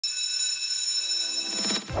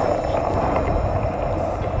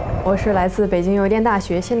我是来自北京邮电大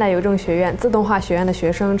学现代邮政学院自动化学院的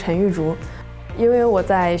学生陈玉竹。因为我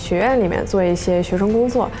在学院里面做一些学生工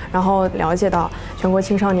作，然后了解到全国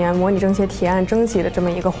青少年模拟政协提案征集的这么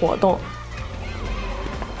一个活动。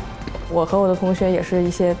我和我的同学也是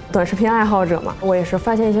一些短视频爱好者嘛，我也是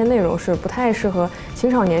发现一些内容是不太适合青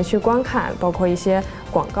少年去观看，包括一些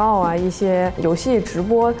广告啊、一些游戏直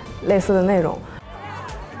播类似的内容。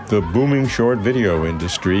The booming short video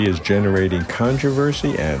industry is generating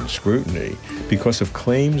controversy and scrutiny because of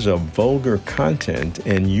claims of vulgar content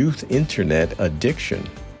and youth internet addiction.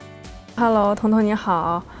 Hello， 彤彤你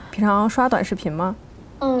好，平常刷短视频吗？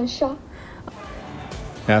刷。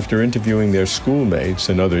After interviewing their schoolmates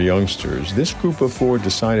and other youngsters, this group of 4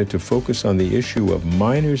 decided to focus on the issue of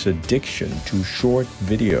minors' addiction to short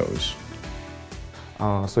videos.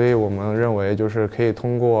 所以我们认为就是可以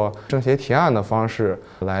通过政协提案的方式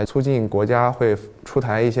来促进国家会出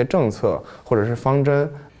台一些政策或者是方针。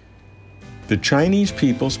The Chinese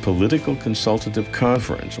People's Political Consultative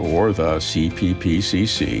Conference, or the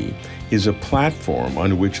CPPCC, is a platform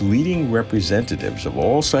on which leading representatives of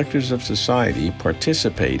all sectors of society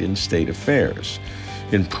participate in state affairs.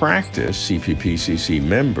 In practice, CPPCC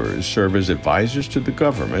members serve as advisors to the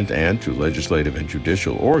government and to legislative and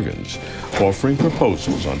judicial organs, offering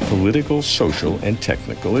proposals on political, social, and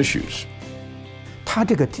technical issues. 它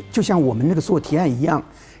这个就像我们那个做提案一样，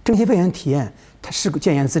政协委员提案，它是个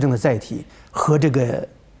建言自政的载体，和这个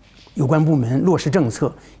有关部门落实政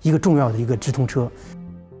策一个重要的一个直通车。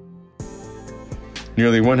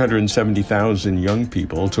Nearly 170,000 young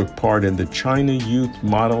people took part in the China Youth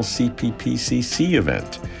Model CPPCC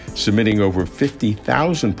event, submitting over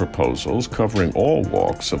 50,000 proposals covering all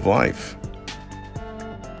walks of life.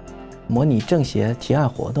 模拟政协提案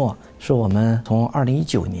活动是我们从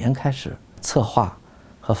2019年开始策划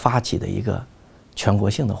和发起的一个全国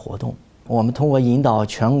性的活动。我们通过引导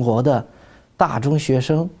全国的大中学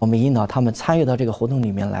生，我们引导他们参与到这个活动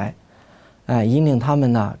里面来，引领他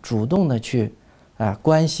们呢主动的去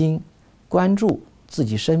关心、关注自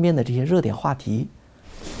己身边的这些热点话题。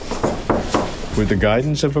With the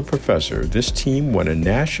guidance of a professor, this team won a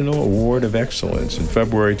National Award of Excellence in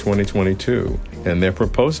February 2022, and their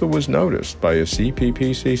proposal was noticed by a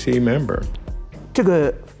CPPCC member. 这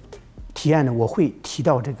个提案呢，我会提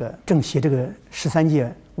到这个政协这个13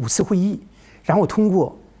届5次会议，然后通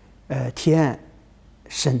过提案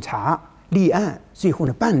审查、立案，最后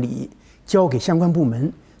呢办理，交给相关部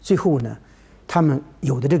门，最后呢。他们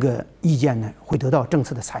有的这个意见呢，会得到政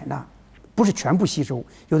策的采纳，不是全部吸收。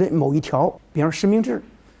有的某一条，比方说实名制，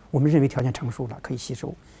我们认为条件成熟了，可以吸收；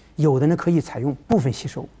有的呢，可以采用部分吸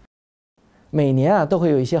收。每年都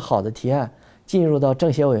会有一些好的提案进入到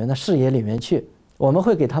政协委员的视野里面去，我们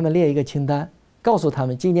会给他们列一个清单，告诉他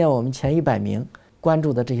们今年我们前100名关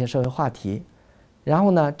注的这些社会话题。然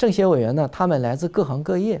后呢，政协委员呢，他们来自各行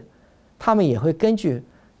各业，他们也会根据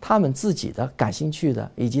他们自己的感兴趣的，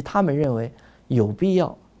以及他们认为有必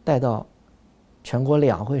要带到全国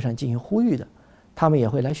两会上进行呼吁的，他们也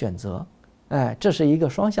会来选择。这是一个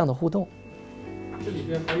双向的互动。这里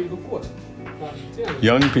边还有一个过程。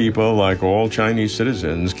Young people, like all Chinese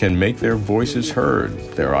citizens, can make their voices heard,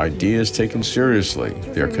 their ideas taken seriously,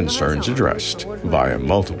 their concerns addressed via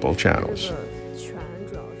multiple channels.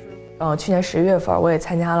 去年11月份，我也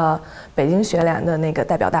参加了北京学联的那个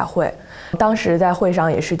代表大会，当时在会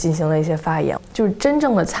上也是进行了一些发言，就是真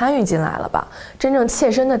正的参与进来了吧，真正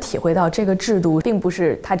切身的体会到这个制度并不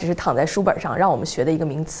是它只是躺在书本上让我们学的一个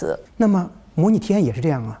名词。那么模拟提案也是这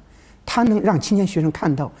样啊，它能让青年学生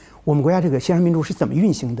看到我们国家这个协商民主是怎么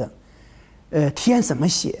运行的，提案怎么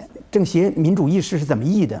写，政协民主议事是怎么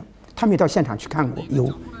议的，他们也到现场去看过，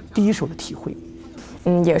有第一手的体会。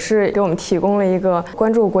也是给我们提供了一个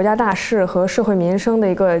关注国家大事和社会民生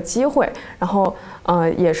的一个机会，然后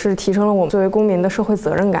也是提升了我们作为公民的社会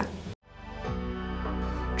责任感。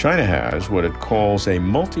China has what it calls a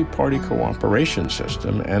multi-party cooperation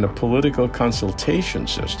system and a political consultation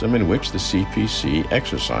system in which the CPC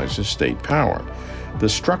exercises state power. The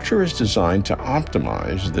structure is designed to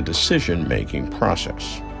optimize the decision-making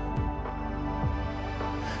process.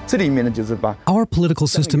 Our political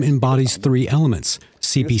system embodies 3 elements: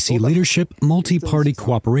 CPC leadership, multi-party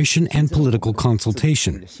cooperation, and political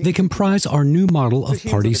consultation. They comprise our new model of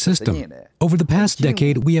party system. Over the past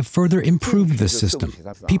decade, we have further improved this system.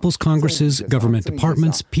 People's congresses, government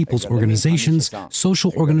departments, people's organizations,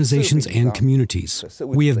 social organizations, and communities.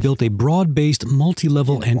 We have built a broad-based,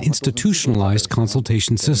 multi-level, and institutionalized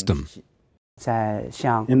consultation system.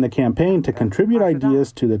 In the campaign to contribute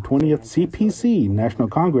ideas to the 20th CPC National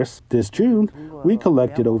Congress this June, we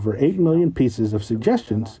collected over 8 million pieces of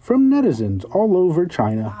suggestions from netizens all over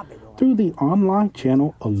China through the online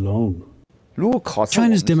channel alone.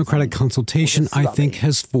 China's democratic consultation, I think,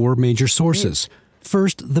 has four major sources.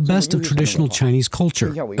 First, the best of traditional Chinese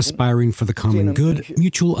culture, aspiring for the common good,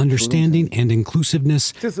 mutual understanding and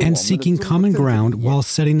inclusiveness, and seeking common ground while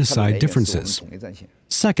setting aside differences.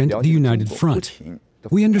 Second, the United Front.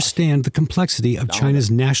 We understand the complexity of China's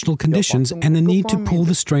national conditions and the need to pool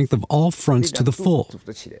the strength of all fronts to the full.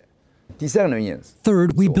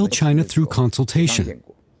 Third, we built China through consultation.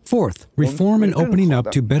 Fourth, reform and opening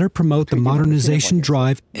up to better promote the modernization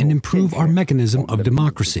drive and improve our mechanism of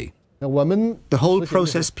democracy. The whole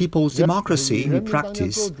process people's democracy in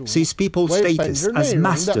practice sees people's status as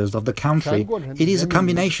masters of the country. It is a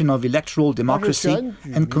combination of electoral democracy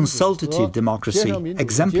and consultative democracy,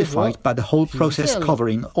 exemplified by the whole process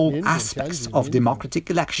covering all aspects of democratic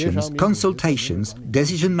elections, consultations,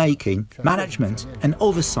 decision-making, management, and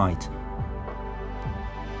oversight.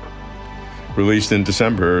 Released in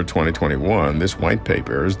December 2021, this white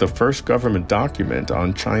paper is the first government document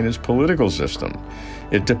on China's political system.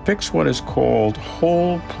 It depicts what is called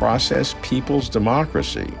whole process people's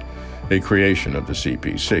democracy, a creation of the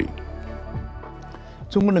CPC.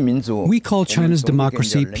 We call China's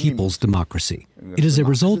democracy people's democracy. It is a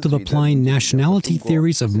result of applying nationality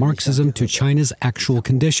theories of Marxism to China's actual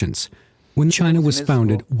conditions. When China was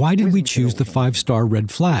founded, why did we choose the five-star red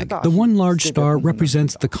flag? The one large star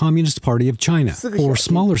represents the Communist Party of China. Four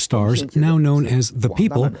smaller stars, now known as the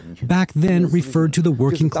people, back then referred to the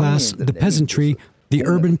working class, the peasantry, the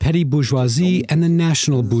urban petty bourgeoisie, and the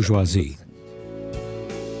national bourgeoisie.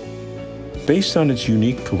 Based on its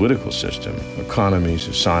unique political system, economy,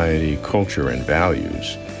 society, culture, and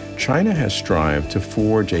values, China has strived to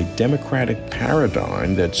forge a democratic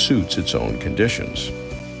paradigm that suits its own conditions.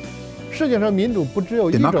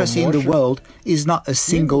 Democracy in the world is not a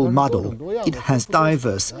single model. It has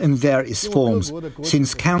diverse and various forms,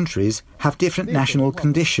 since countries have different national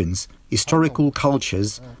conditions, historical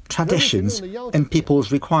cultures, traditions, and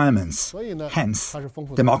people's requirements. Hence,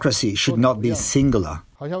 democracy should not be singular.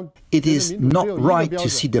 It is not right to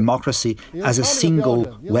see democracy as a single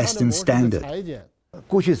Western standard.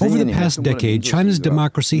 Over the past decade, China's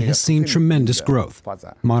democracy has seen tremendous growth.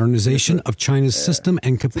 Modernization of China's system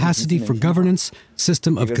and capacity for governance,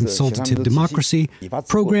 system of consultative democracy,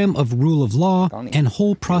 program of rule of law, and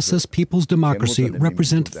whole process people's democracy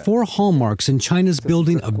represent four hallmarks in China's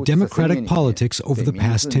building of democratic politics over the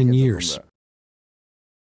past 10 years.